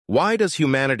Why does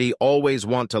humanity always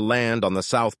want to land on the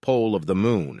south pole of the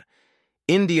moon?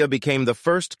 India became the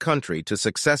first country to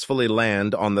successfully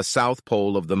land on the south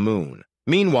pole of the moon.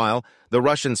 Meanwhile, the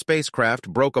Russian spacecraft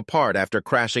broke apart after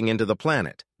crashing into the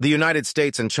planet. The United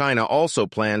States and China also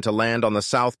plan to land on the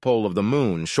south pole of the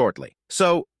moon shortly.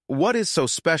 So, what is so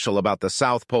special about the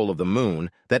south pole of the moon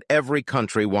that every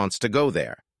country wants to go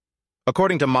there?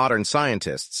 According to modern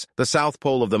scientists, the south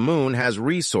pole of the moon has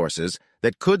resources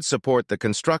that could support the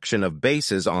construction of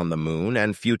bases on the moon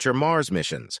and future Mars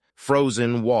missions: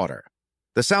 frozen water.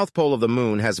 The south pole of the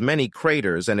moon has many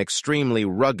craters and extremely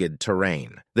rugged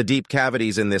terrain. The deep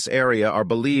cavities in this area are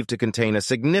believed to contain a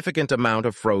significant amount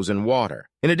of frozen water.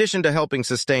 In addition to helping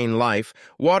sustain life,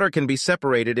 water can be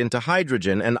separated into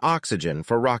hydrogen and oxygen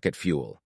for rocket fuel.